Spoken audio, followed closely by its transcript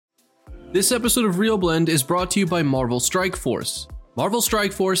This episode of Real Blend is brought to you by Marvel Strike Force. Marvel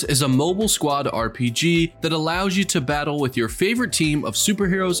Strike Force is a mobile squad RPG that allows you to battle with your favorite team of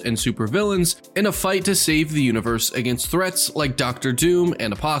superheroes and supervillains in a fight to save the universe against threats like Doctor Doom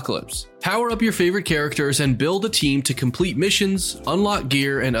and Apocalypse. Power up your favorite characters and build a team to complete missions, unlock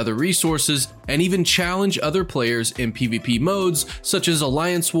gear and other resources, and even challenge other players in PvP modes such as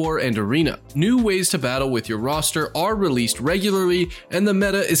Alliance War and Arena. New ways to battle with your roster are released regularly, and the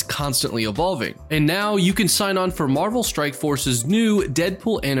meta is constantly evolving. And now you can sign on for Marvel Strike Force's new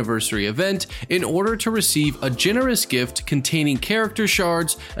Deadpool Anniversary event in order to receive a generous gift containing character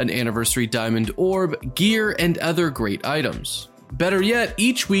shards, an anniversary diamond orb, gear, and other great items. Better yet,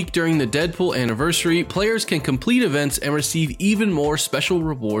 each week during the Deadpool Anniversary, players can complete events and receive even more special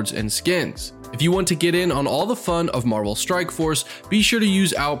rewards and skins. If you want to get in on all the fun of Marvel Strike Force, be sure to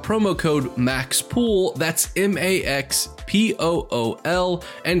use our promo code MAXPOOL, that's MAXPOOL,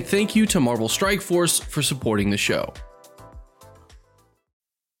 and thank you to Marvel Strike Force for supporting the show.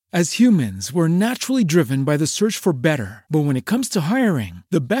 As humans, we're naturally driven by the search for better. But when it comes to hiring,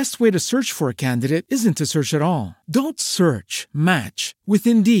 the best way to search for a candidate isn't to search at all. Don't search, match with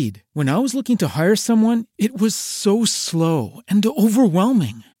Indeed. When I was looking to hire someone, it was so slow and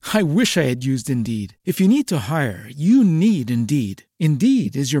overwhelming. I wish I had used Indeed. If you need to hire, you need Indeed.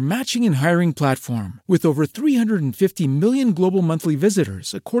 Indeed is your matching and hiring platform with over 350 million global monthly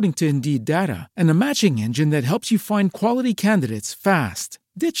visitors, according to Indeed data, and a matching engine that helps you find quality candidates fast.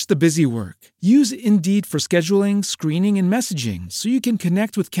 Ditch the busy work. Use Indeed for scheduling, screening, and messaging so you can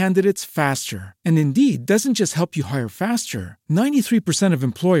connect with candidates faster. And Indeed doesn't just help you hire faster. 93% of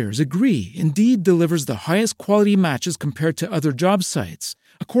employers agree Indeed delivers the highest quality matches compared to other job sites,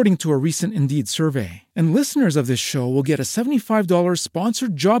 according to a recent Indeed survey. And listeners of this show will get a $75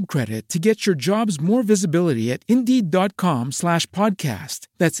 sponsored job credit to get your jobs more visibility at Indeed.com/podcast.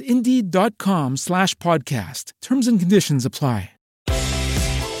 That's Indeed.com/podcast. Terms and conditions apply.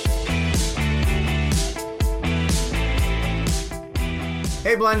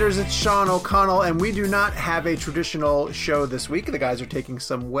 Hey Blenders, it's Sean O'Connell, and we do not have a traditional show this week. The guys are taking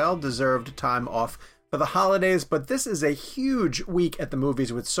some well-deserved time off for the holidays, but this is a huge week at the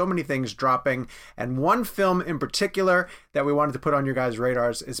movies with so many things dropping, and one film in particular that we wanted to put on your guys'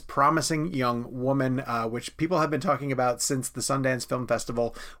 radars is Promising Young Woman, which people have been talking about since the Sundance Film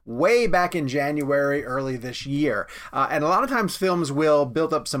Festival way back in January, early this year. And a lot of times films will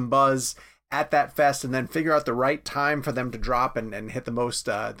build up some buzz at that fest and then figure out the right time for them to drop and hit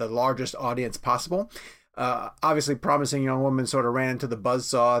the largest audience possible. Obviously, Promising Young Woman sort of ran into the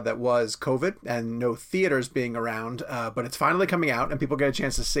buzzsaw that was COVID and no theaters being around, but it's finally coming out and people get a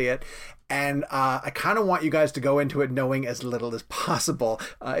chance to see it. And I kind of want you guys to go into it knowing as little as possible.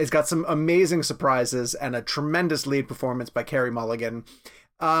 It's got some amazing surprises and a tremendous lead performance by Carey Mulligan.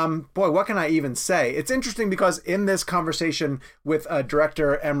 Boy, what can I even say? It's interesting because in this conversation with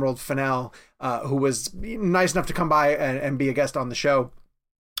director Emerald Fennell, who was nice enough to come by and be a guest on the show,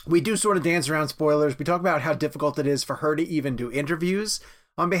 we do sort of dance around spoilers. We talk about how difficult it is for her to even do interviews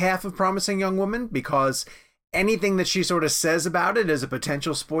on behalf of Promising Young Woman because anything that she sort of says about it is a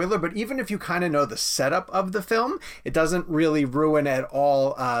potential spoiler. But even if you kind of know the setup of the film, it doesn't really ruin at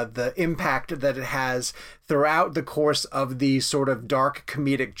all the impact that it has throughout the course of the sort of dark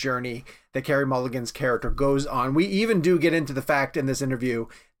comedic journey that Carey Mulligan's character goes on. We even do get into the fact in this interview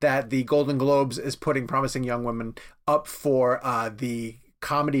that the Golden Globes is putting Promising Young Woman up for the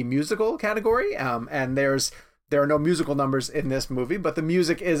comedy musical category. And there are no musical numbers in this movie, but the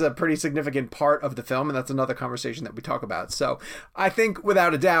music is a pretty significant part of the film, and that's another conversation that we talk about. So I think,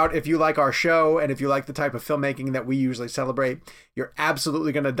 without a doubt, if you like our show and if you like the type of filmmaking that we usually celebrate, you're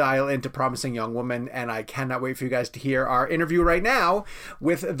absolutely going to dial into Promising Young Woman, and I cannot wait for you guys to hear our interview right now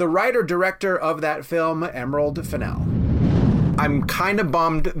with the writer-director of that film, Emerald Fennell. I'm kind of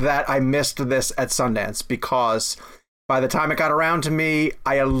bummed that I missed this at Sundance because by the time it got around to me,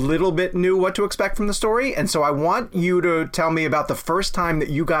 I a little bit knew what to expect from the story. And so I want you to tell me about the first time that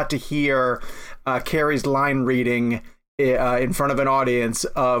you got to hear Carey's line reading in front of an audience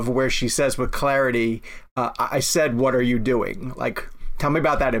of where she says with clarity, I said, "What are you doing?" Like, tell me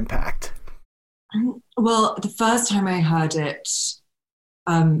about that impact. Well, the first time I heard it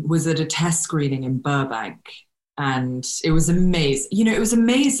was at a test screening in Burbank. And it was amazing. You know, it was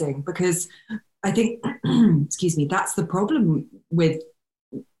amazing because I think, excuse me, that's the problem with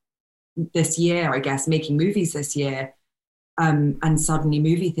this year, I guess, making movies this year, and suddenly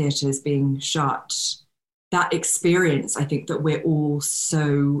movie theatres being shut. That experience, I think, that we're all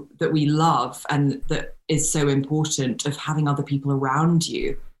that we love and that is so important, of having other people around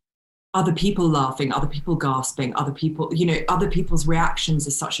you, other people laughing, other people gasping, other people, you know, other people's reactions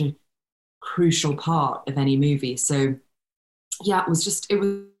is such a crucial part of any movie. So yeah, it was just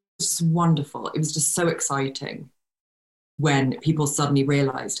wonderful. It was just so exciting when people suddenly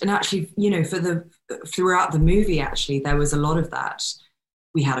realized. And actually, you know, throughout the movie, actually, there was a lot of that.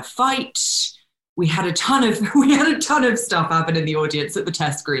 We had a fight. We had a ton of stuff happen in the audience at the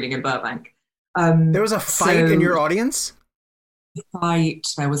test screening in Burbank. There was a fight in your audience?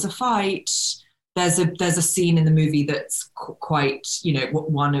 There was a fight. There's a scene in the movie that's quite, you know,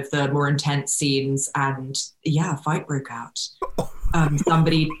 one of the more intense scenes, and yeah, a fight broke out.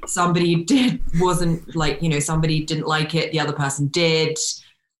 Somebody wasn't like, you know, somebody didn't like it, the other person did.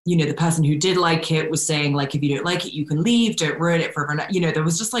 You know, the person who did like it was saying, like, if you don't like it, you can leave, don't ruin it for everyone. You know, there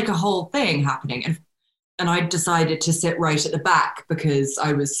was just like a whole thing happening. And I decided to sit right at the back because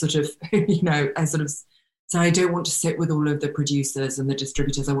I was sort of, you know, so I don't want to sit with all of the producers and the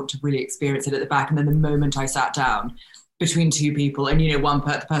distributors. I want to really experience it at the back. And then the moment I sat down between two people, and, you know,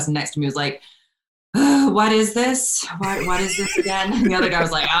 the person next to me was like, oh, what is this? What is this again? And the other guy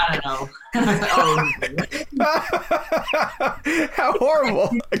was like, I don't know. And I thought, oh. How horrible.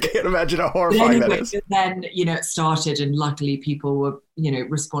 I can't imagine how horrifying that is. Then, you know, it started, and luckily people were, you know,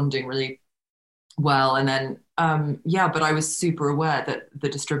 responding really well. And then, but I was super aware that the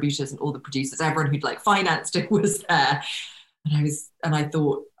distributors and all the producers, everyone who'd like financed it was there. And I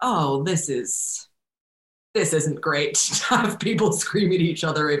thought, oh, this isn't great to have people scream at each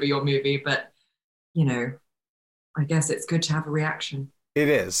other over your movie, but you know, I guess it's good to have a reaction. It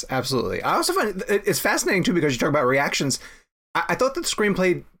is, absolutely. I also find it's fascinating, too, because you talk about reactions. I thought that the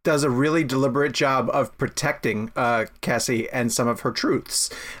screenplay does a really deliberate job of protecting Cassie and some of her truths.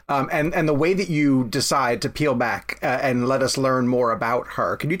 And the way that you decide to peel back and let us learn more about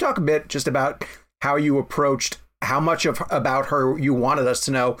her. Can you talk a bit just about how you approached how much about her you wanted us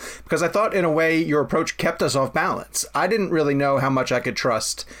to know? Because I thought, in a way, your approach kept us off balance. I didn't really know how much I could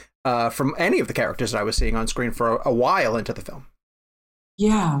trust from any of the characters that I was seeing on screen for a while into the film.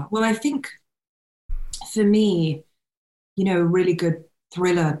 Yeah, well, I think for me, you know, a really good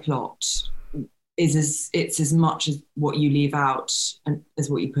thriller plot is it's as much as what you leave out and as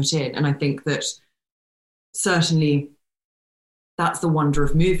what you put in. And I think that certainly that's the wonder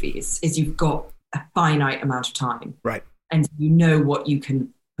of movies, is you've got a finite amount of time. Right. And you know what you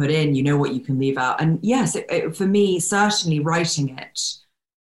can put in, you know what you can leave out. And yes, for me, certainly writing it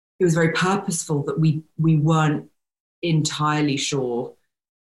was very purposeful that we weren't entirely sure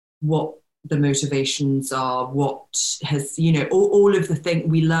what the motivations are, what has, you know, all of the thing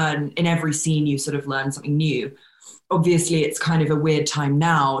we learn in every scene. You sort of learn something new. Obviously, it's kind of a weird time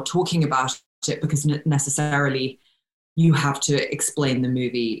now talking about it, because necessarily you have to explain the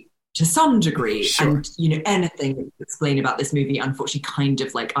movie to some degree. Sure. And, you know, anything that you explain about this movie, unfortunately, kind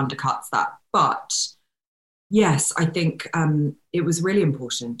of like undercuts that. But yes, I think it was really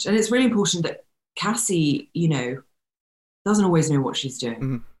important. And it's really important that Cassie, you know, doesn't always know what she's doing.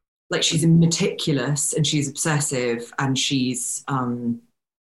 Mm-hmm. Like, she's meticulous and she's obsessive and she's,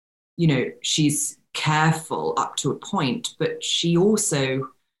 you know, she's careful up to a point, but she also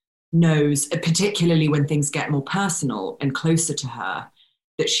knows, particularly when things get more personal and closer to her,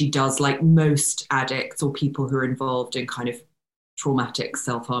 that she does, like most addicts or people who are involved in kind of traumatic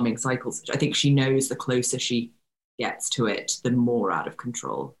self-harming cycles. I think she knows the closer she gets to it, the more out of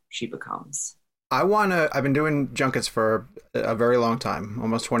control she becomes. I've been doing junkets for a very long time,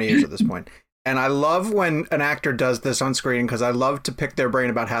 almost 20 years at this point. And I love when an actor does this on screen, because I love to pick their brain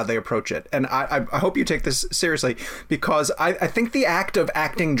about how they approach it. And I hope you take this seriously, because I think the act of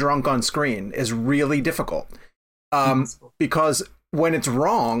acting drunk on screen is really difficult. Because when it's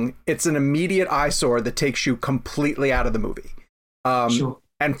wrong, it's an immediate eyesore that takes you completely out of the movie. Sure.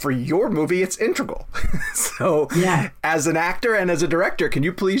 And for your movie, it's integral. So yeah. As an actor and as a director, can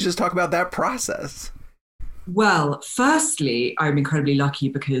you please just talk about that process? Well, firstly, I'm incredibly lucky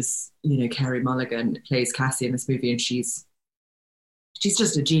because, you know, Carey Mulligan plays Cassie in this movie, and she's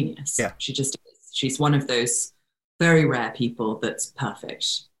just a genius. Yeah. She just is. She's one of those very rare people that's perfect,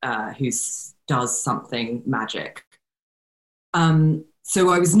 who does something magic. So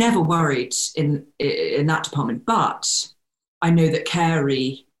I was never worried in that department, but I know that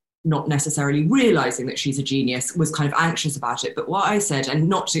Carey, not necessarily realizing that she's a genius, was kind of anxious about it. But what I said,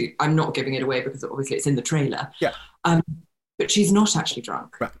 and I'm not giving it away because obviously it's in the trailer. Yeah. But she's not actually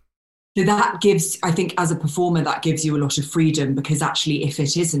drunk. Right. So that gives, I think, as a performer, that gives you a lot of freedom, because actually, if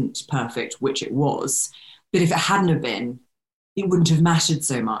it isn't perfect, which it was, but if it hadn't have been, it wouldn't have mattered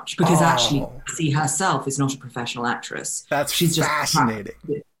so much, because actually, Cassie herself is not a professional actress. She's just fascinating.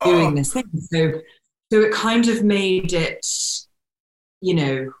 Doing this thing. So it kind of made it, you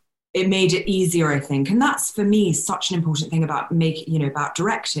know, it made it easier, I think. And that's for me such an important thing about about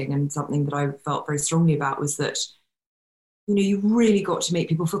directing, and something that I felt very strongly about was that, you really got to make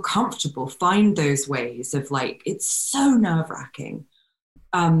people feel comfortable, find those ways of like, it's so nerve-wracking.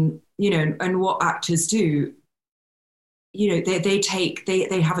 And what actors do,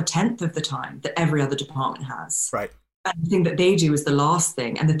 they have a tenth of the time that every other department has. Right. And the thing that they do is the last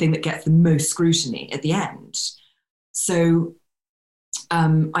thing, and the thing that gets the most scrutiny at the end. So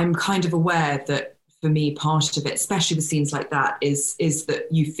I'm kind of aware that for me, part of it, especially with scenes like that, is that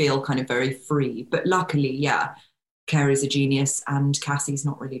you feel kind of very free. But luckily, yeah, Carey's a genius and Cassie's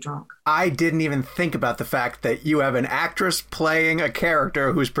not really drunk. I didn't even think about the fact that you have an actress playing a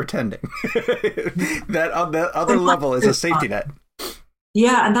character who's pretending. That other level is a safety net.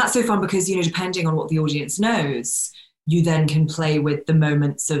 Yeah, and that's so fun because, depending on what the audience knows, you then can play with the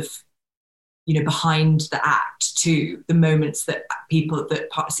moments of, behind the act too, the moments that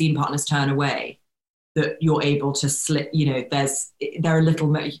scene partners turn away, that you're able to slip, there are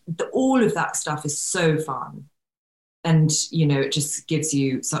little, all of that stuff is so fun. And, it just gives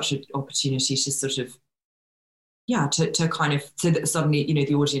you such an opportunity to sort of, to kind of, so that suddenly,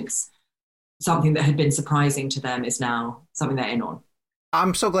 the audience, something that had been surprising to them is now something they're in on.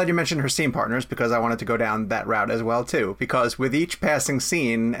 I'm so glad you mentioned her scene partners, because I wanted to go down that route as well, too. Because with each passing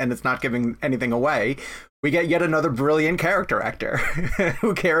scene, and it's not giving anything away, we get yet another brilliant character actor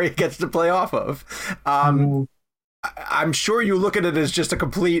who Carey gets to play off of. I'm sure you look at it as just a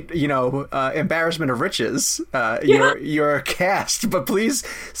complete, embarrassment of riches, your cast. But please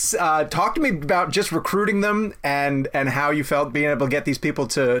talk to me about just recruiting them and how you felt being able to get these people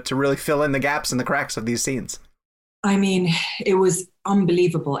to really fill in the gaps and the cracks of these scenes. I mean, it was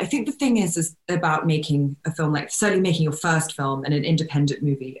unbelievable. I think the thing is about making a film, like certainly making your first film and an independent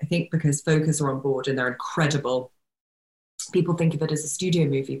movie. I think because Focus are on board and they're incredible. People think of it as a studio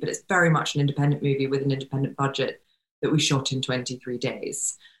movie, but it's very much an independent movie with an independent budget that we shot in 23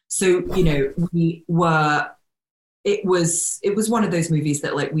 days. So, it was one of those movies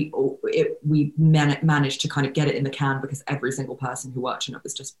that like we managed to kind of get it in the can because every single person who worked on it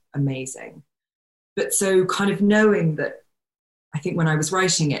was just amazing. But so kind of knowing that, I think when I was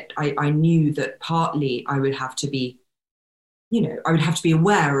writing it, I knew that partly I would have to be,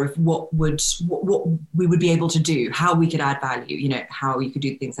 aware of what we would be able to do, how we could add value, how you could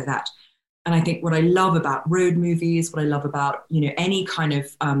do things like that. And I think what I love about road movies, what I love about, any kind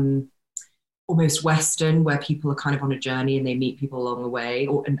of almost Western where people are kind of on a journey and they meet people along the way,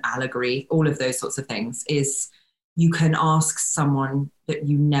 or an allegory, all of those sorts of things, is you can ask someone that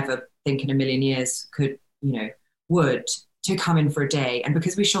you never think in a million years would to come in for a day. And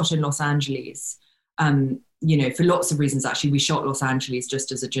because we shot in Los Angeles, for lots of reasons, actually, we shot Los Angeles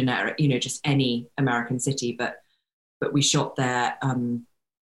just as a generic, just any American city, but we shot there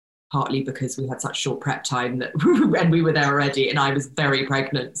partly because we had such short prep time that and we were there already, and I was very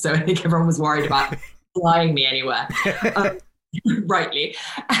pregnant, so I think everyone was worried about flying me anywhere. Rightly.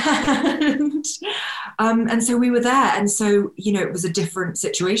 And so we were there, and so it was a different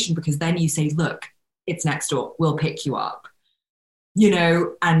situation because then you say, look, it's next door, we'll pick you up,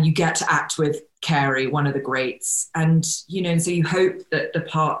 and you get to act with Carey, one of the greats, and and so you hope that the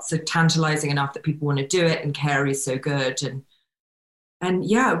parts are tantalizing enough that people want to do it, and Carey's so good, and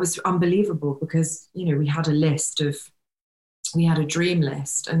yeah, it was unbelievable because we had a dream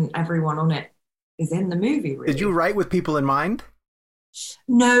list, and everyone on it is in the movie, really. Did you write with people in mind?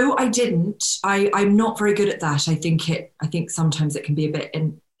 No, I didn't. I'm not very good at that. I think sometimes it can be a bit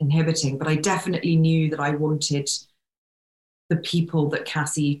inhibiting, but I definitely knew that I wanted the people that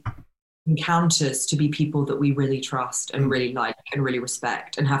Cassie encounters to be people that we really trust and really like and really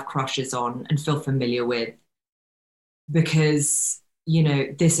respect and have crushes on and feel familiar with, because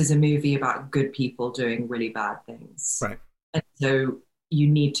this is a movie about good people doing really bad things. Right. And so you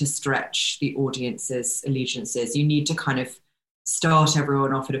need to stretch the audience's allegiances. You need to kind of start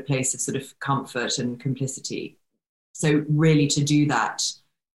everyone off at a place of sort of comfort and complicity. So really, to do that,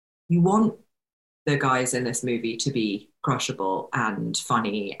 you want the guys in this movie to be crushable and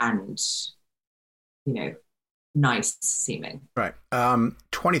funny and, nice seeming. Right.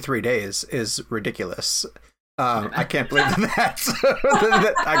 23 days is ridiculous. I can't believe that's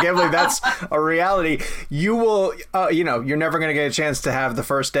I can't believe that's a reality. You will, you're never going to get a chance to have the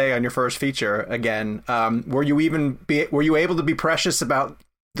first day on your first feature again. Were you able to be precious about,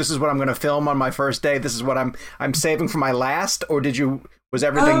 this is what I'm going to film on my first day, this is what I'm saving for my last, or was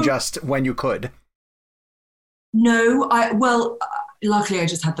everything just when you could? No, luckily I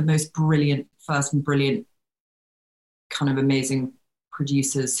just had the most brilliant kind of amazing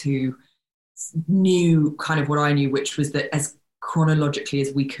producers who knew kind of what I knew, which was that as chronologically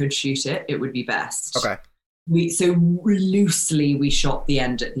as we could shoot it, it would be best. Okay. So loosely we shot the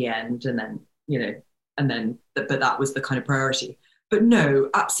end at the end, and then, you know, but that was the kind of priority. But no,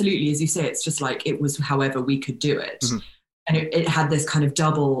 absolutely, as you say, it's just like it was however we could do it. Mm-hmm. And it had this kind of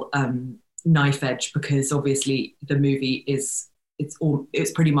double knife edge, because obviously the movie it's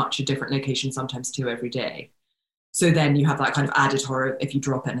pretty much a different location, sometimes two every day. So then you have that kind of added horror. If you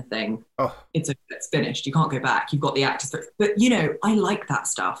drop anything, it's finished. You can't go back. You've got the actors. But, you know, I like that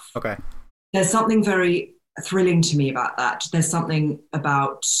stuff. Okay. There's something very thrilling to me about that. There's something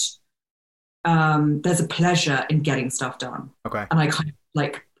about, there's a pleasure in getting stuff done. Okay. And I kind of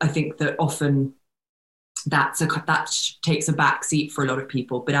like, I think that often that takes a back seat for a lot of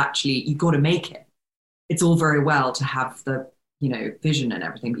people, but actually you've got to make it. It's all very well to have the, you know, vision and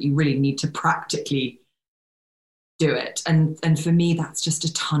everything, but you really need to practically do it. And for me, that's just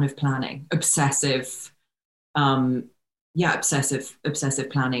a ton of planning, obsessive planning,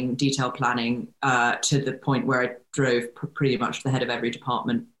 detailed planning, to the point where I drove pretty much the head of every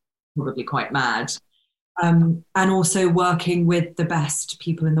department probably quite mad. And also working with the best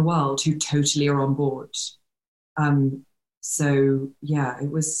people in the world who totally are on board. So yeah,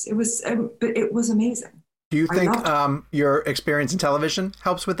 it was amazing. Do you think your experience in television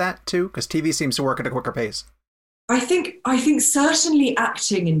helps with that too? Because TV seems to work at a quicker pace. I think certainly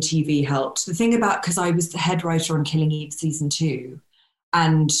acting in TV helped. The thing about, because I was the head writer on Killing Eve season 2,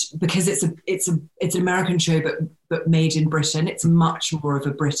 and because it's an American show but made in Britain, it's much more of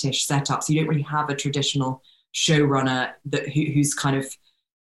a British setup. So you don't really have a traditional showrunner who's kind of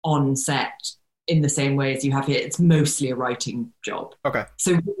on set in the same way as you have here. It's mostly a writing job. Okay.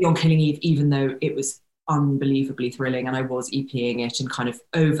 So really on Killing Eve, even though it was unbelievably thrilling and I was EPing it and kind of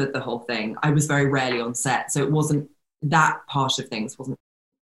over the whole thing, I was very rarely on set. So it wasn't, that part of things wasn't,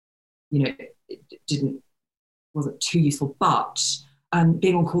 you know, wasn't too useful. But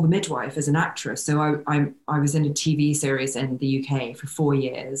being on Call the Midwife as an actress, so I was in a TV series in the UK for 4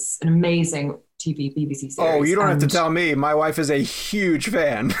 years, an amazing BBC series. Oh, you don't have to tell me. My wife is a huge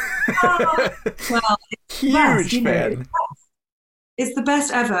fan. Well, huge fan. It's the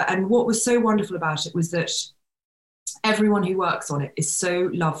best ever. And what was so wonderful about it was that everyone who works on it is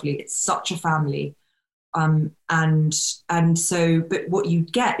so lovely. It's such a family. And so, but what you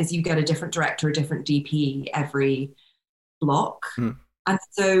get is you get a different director, a different DP every block. And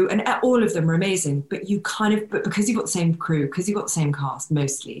so, and all of them are amazing, but because you've got the same crew, because you've got the same cast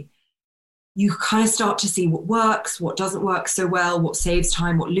mostly, you kind of start to see what works, what doesn't work so well, what saves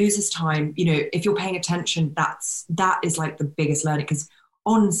time, what loses time. You know, if you're paying attention, that is like the biggest learning, because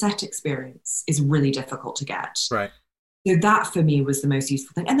on-set experience is really difficult to get. Right. So that for me was the most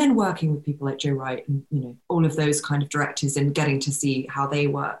useful thing. And then working with people like Joe Wright and, you know, all of those kind of directors and getting to see how they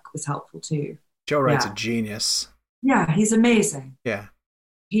work was helpful too. Joe Wright's a genius. Yeah, he's amazing. Yeah.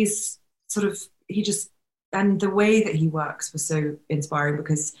 He's and the way that he works was so inspiring,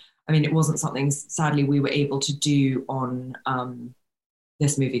 because I mean, it wasn't something, sadly, we were able to do on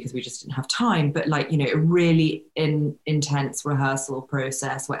this movie because we just didn't have time. But like, you know, a really intense rehearsal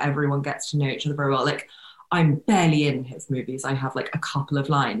process where everyone gets to know each other very well. Like, I'm barely in his movies. I have like a couple of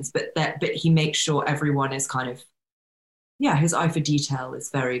lines, but he makes sure everyone is kind of, his eye for detail is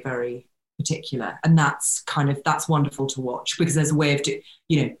very, very particular. And that's wonderful to watch, because there's a way of,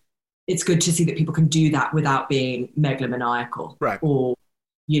 you know, it's good to see that people can do that without being megalomaniacal. Right. Or,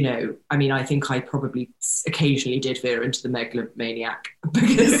 you know, I mean, I think I probably occasionally did veer into the megalomaniac,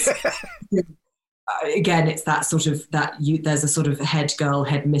 because again, it's that sort of there's a sort of head girl,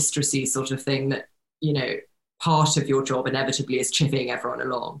 head mistressy sort of thing that, you know, part of your job inevitably is chipping everyone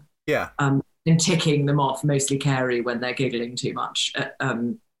along. Yeah. And ticking them off, mostly Carrie when they're giggling too much at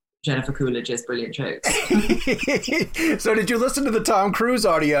Jennifer Coolidge's brilliant jokes. So did you listen to the Tom Cruise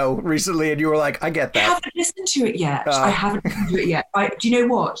audio recently and you were like, I get that? I haven't listened to it yet. Do you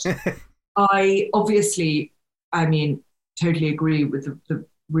know what? I obviously, I mean, totally agree with the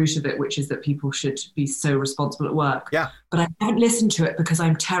root of it, which is that people should be so responsible at work. Yeah. But I haven't listened to it because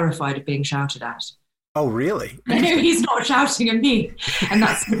I'm terrified of being shouted at. Oh, really? I know he's not shouting at me. And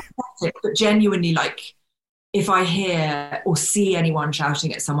that's pathetic, but genuinely, like, if I hear or see anyone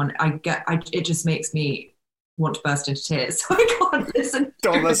shouting at someone, it just makes me want to burst into tears. So I can't listen.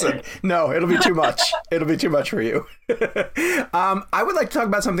 Don't listen. No, it'll be too much. It'll be too much for you. I would like to talk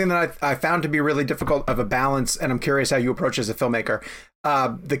about something that I found to be really difficult of a balance, and I'm curious how you approach as a filmmaker.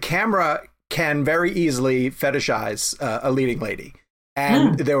 The camera can very easily fetishize a leading lady.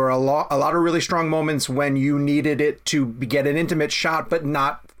 And there were a lot of really strong moments when you needed it to get an intimate shot, but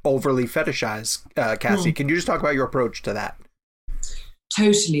not overly fetishize Cassie. Can you just talk about your approach to that?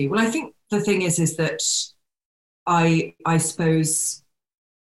 Totally. Well, I think the thing is that I suppose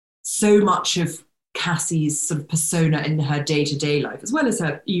so much of Cassie's sort of persona in her day-to-day life, as well as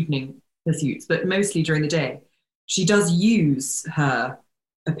her evening pursuits, but mostly during the day, she does use her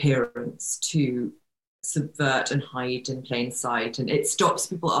appearance to subvert and hide in plain sight, and it stops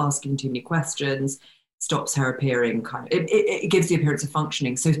people asking too many questions, stops her appearing it gives the appearance of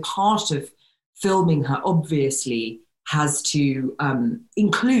functioning. So part of filming her obviously has to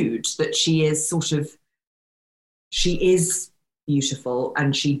include that she is beautiful,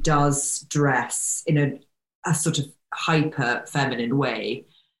 and she does dress in a sort of hyper feminine way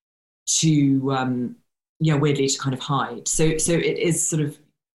to weirdly to kind of hide. So it is sort of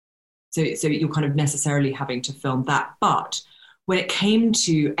so you're kind of necessarily having to film that. But when it came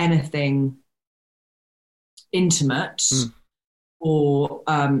to anything intimate, or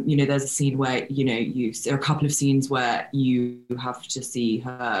there's a scene where there are a couple of scenes where you have to see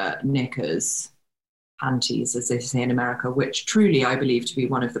her knickers, panties, as they say in America, which truly I believe to be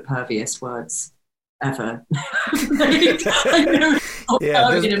one of the perviest words ever. I know it's not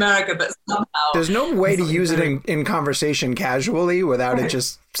pervy in America, but somehow there's no way to use it in conversation casually without it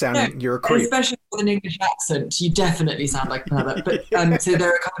just sounding you're a creep. Especially with an English accent, you definitely sound like a pervert. But so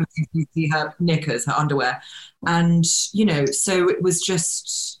there are a couple of things you see her knickers, her underwear, and so it was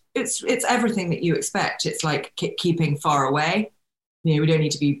just it's everything that you expect. It's like keeping far away. We don't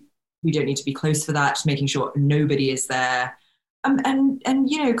need to be close for that. Making sure nobody is there, and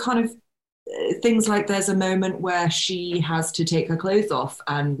kind of things like there's a moment where she has to take her clothes off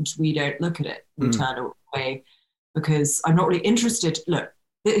and we don't look at it. We turn away because I'm not really interested. Look,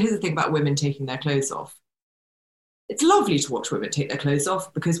 here's the thing about women taking their clothes off. It's lovely to watch women take their clothes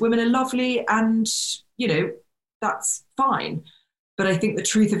off because women are lovely, and that's fine. But I think the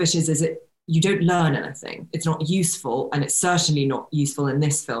truth of it is you don't learn anything. It's not useful, and it's certainly not useful in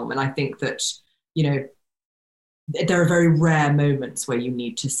this film. And I think that there are very rare moments where you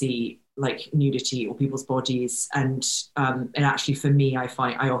need to see like nudity or people's bodies, and actually for me,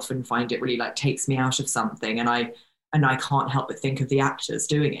 I often find it really like takes me out of something, and I can't help but think of the actors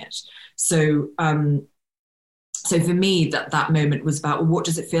doing it. So so for me, that moment was about, well, what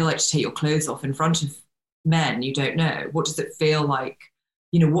does it feel like to take your clothes off in front of men you don't know? What does it feel like?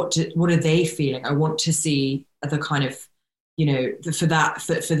 What are they feeling? I want to see the kind of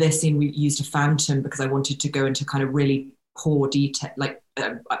for this scene we used a phantom because I wanted to go into kind of really poor detail, like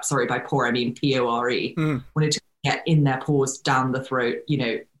sorry, by poor I mean PORE. Wanted to get in their pores, down the throat,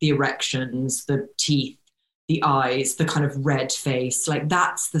 the erections, the teeth, the eyes, the kind of red face, like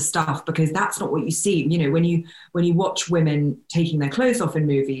that's the stuff, because that's not what you see. When you watch women taking their clothes off in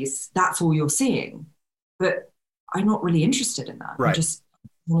movies, that's all you're seeing. But I'm not really interested in that. Right. I just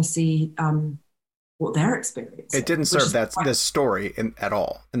want to see what their experience. It didn't serve this story at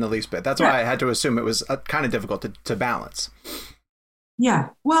all in the least bit. That's why I had to assume it was kind of difficult to balance. Yeah.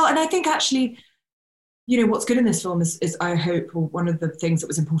 Well, and I think actually, what's good in this film is I hope, or one of the things that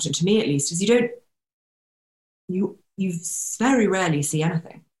was important to me at least, is you very rarely see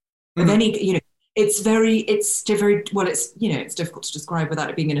anything of any, it's difficult to describe without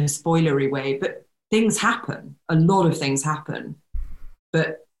it being in a spoilery way, but things happen, a lot of things happen,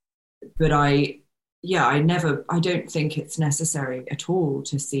 but I don't think it's necessary at all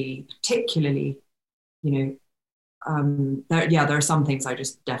to see, particularly, there are some things I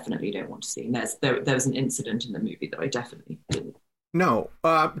just definitely don't want to see. And there was an incident in the movie that I definitely didn't. No.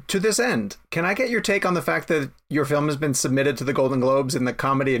 To this end, can I get your take on the fact that your film has been submitted to the Golden Globes in the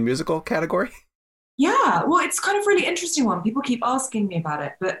comedy and musical category? Yeah, well, it's kind of really interesting one. People keep asking me about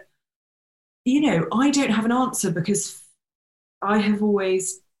it, but, I don't have an answer because I have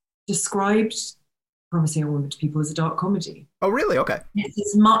always described Promising a Woman to people as a dark comedy. Oh, really? Okay. It's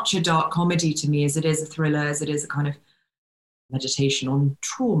as much a dark comedy to me as it is a thriller, as it is a kind of meditation on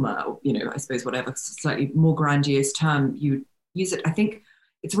trauma, I suppose whatever slightly more grandiose term you use it. I think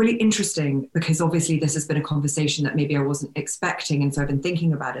it's really interesting because obviously this has been a conversation that maybe I wasn't expecting, and so I've been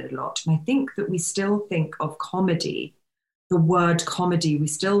thinking about it a lot. And I think that we still think of comedy, the word comedy, we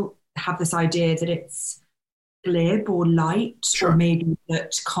still have this idea that it's glib or light, sure, or maybe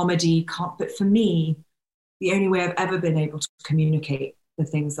that comedy can't. But for me, the only way I've ever been able to communicate the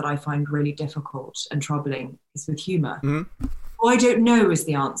things that I find really difficult and troubling is with humor. Mm-hmm. Well, I don't know is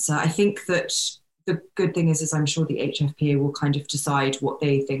the answer. I think that the good thing is I'm sure the HFPA will kind of decide what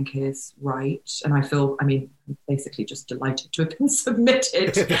they think is right. And I'm basically just delighted to have been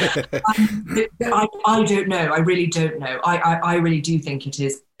submitted. I don't know. I really don't know. I really do think it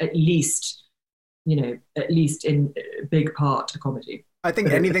is at least in a big part a comedy. I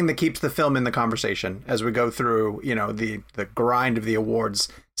think anything that keeps the film in the conversation as we go through, the grind of the awards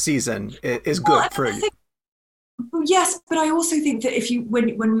season is good for you. Yes, but I also think that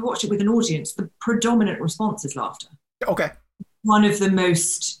when we watch it with an audience, the predominant response is laughter. Okay. One of the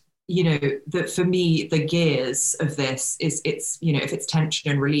most, that for me, the gears of this is it's, if it's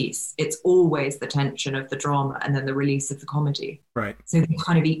tension and release, it's always the tension of the drama and then the release of the comedy. Right. So they're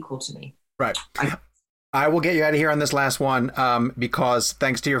kind of equal to me. Right. I will get you out of here on this last one because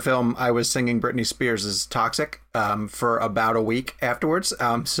thanks to your film, I was singing Britney Spears' Toxic for about a week afterwards.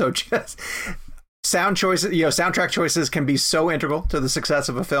 So just soundtrack choices can be so integral to the success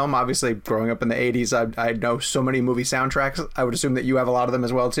of a film. Obviously, growing up in the 80s, I know so many movie soundtracks. I would assume that you have a lot of them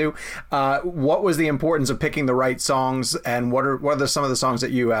as well, too. What was the importance of picking the right songs, and what are some of the songs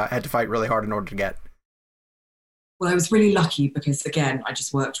that you had to fight really hard in order to get? Well, I was really lucky because, again, I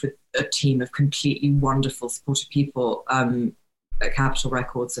just worked with a team of completely wonderful, supportive people at Capitol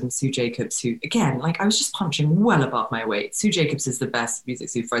Records and Sue Jacobs, who, again, I was just punching well above my weight. Sue Jacobs is the best music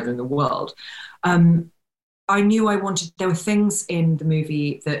supervisor in the world. I knew there were things in the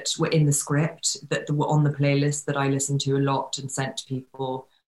movie that were in the script, that were on the playlist that I listened to a lot and sent to people.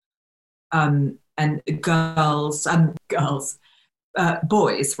 And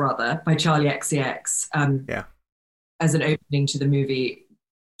Boys, rather, by Charlie XCX. As an opening to the movie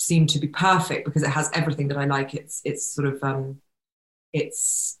seemed to be perfect because it has everything that I like. It's sort of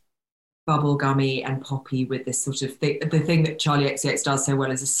it's bubblegummy and poppy with this sort of thing. The thing that Charlie XCX does so well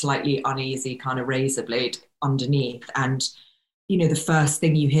is a slightly uneasy kind of razor blade underneath. And the first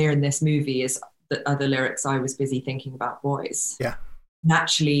thing you hear in this movie is the other lyrics. I was busy thinking about boys. Yeah.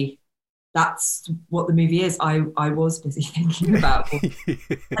 Naturally, that's what the movie is. I was busy thinking about boys.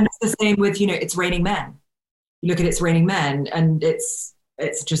 And it's the same with It's Raining Men. You look at It's Raining Men and it's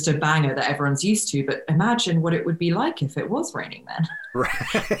just a banger that everyone's used to, but imagine what it would be like if it was raining men.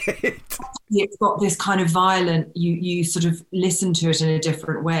 Right. It's got this kind of violent, you sort of listen to it in a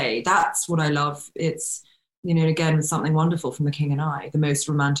different way. That's what I love. It's, again, with Something Wonderful from The King and I, the most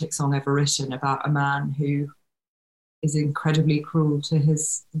romantic song ever written about a man who is incredibly cruel to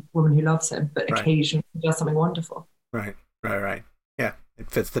his woman who loves him, but occasionally does something wonderful. Right. Yeah, it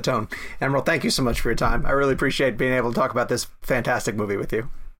fits the tone. Emerald, thank you so much for your time. I really appreciate being able to talk about this fantastic movie with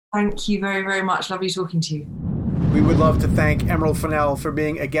you. Thank you very, very much. Lovely talking to you. We would love to thank Emerald Fennell for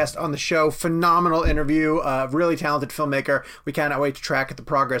being a guest on the show. Phenomenal interview, really talented filmmaker. We cannot wait to track the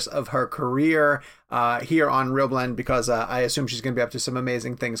progress of her career here on Real Blend because I assume she's going to be up to some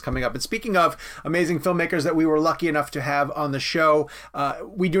amazing things coming up. And speaking of amazing filmmakers that we were lucky enough to have on the show,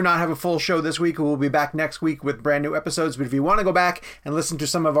 we do not have a full show this week. We'll be back next week with brand new episodes. But if you want to go back and listen to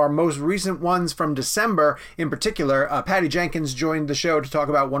some of our most recent ones from December, in particular, Patty Jenkins joined the show to talk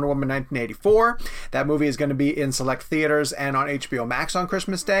about Wonder Woman 1984. That movie is going to be in select theaters and on HBO Max on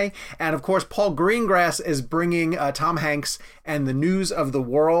Christmas Day. And of course, Paul Greengrass is bringing Tom Hanks and the News of the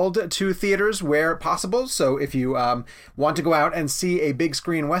World to theaters where possible. So if you want to go out and see a big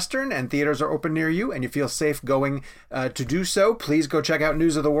screen Western and theaters are open near you and you feel safe going to do so, please go check out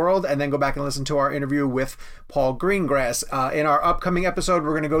News of the World and then go back and listen to our interview with Paul Greengrass. In our upcoming episode, we're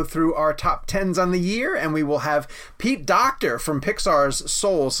going to go through our top 10s on the year, and we will have Pete Docter from Pixar's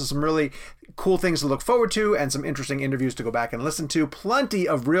Soul. So some really cool things to look forward to and some interesting interviews to go back and listen to. Plenty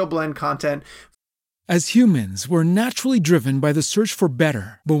of Real Blend content. As humans, we're naturally driven by the search for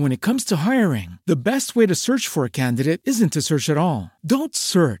better. But when it comes to hiring, the best way to search for a candidate isn't to search at all. Don't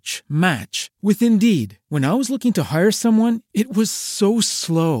search, match with Indeed. When I was looking to hire someone, it was so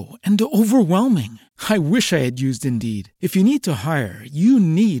slow and overwhelming. I wish I had used Indeed. If you need to hire, you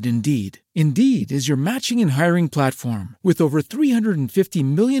need Indeed. Indeed is your matching and hiring platform with over 350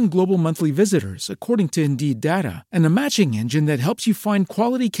 million global monthly visitors, according to Indeed data, and a matching engine that helps you find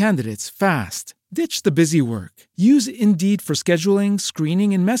quality candidates fast. Ditch the busy work. Use Indeed for scheduling,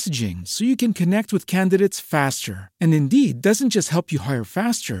 screening, and messaging so you can connect with candidates faster. And Indeed doesn't just help you hire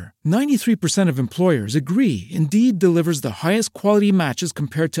faster. 93% of employers agree Indeed delivers the highest quality matches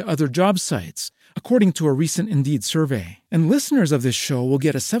compared to other job sites, according to a recent Indeed survey. And listeners of this show will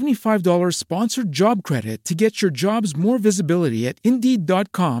get a $75 sponsored job credit to get your jobs more visibility at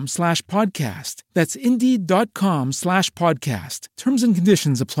Indeed.com/podcast. That's Indeed.com/podcast. Terms and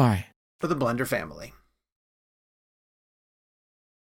conditions apply. For the Blender family.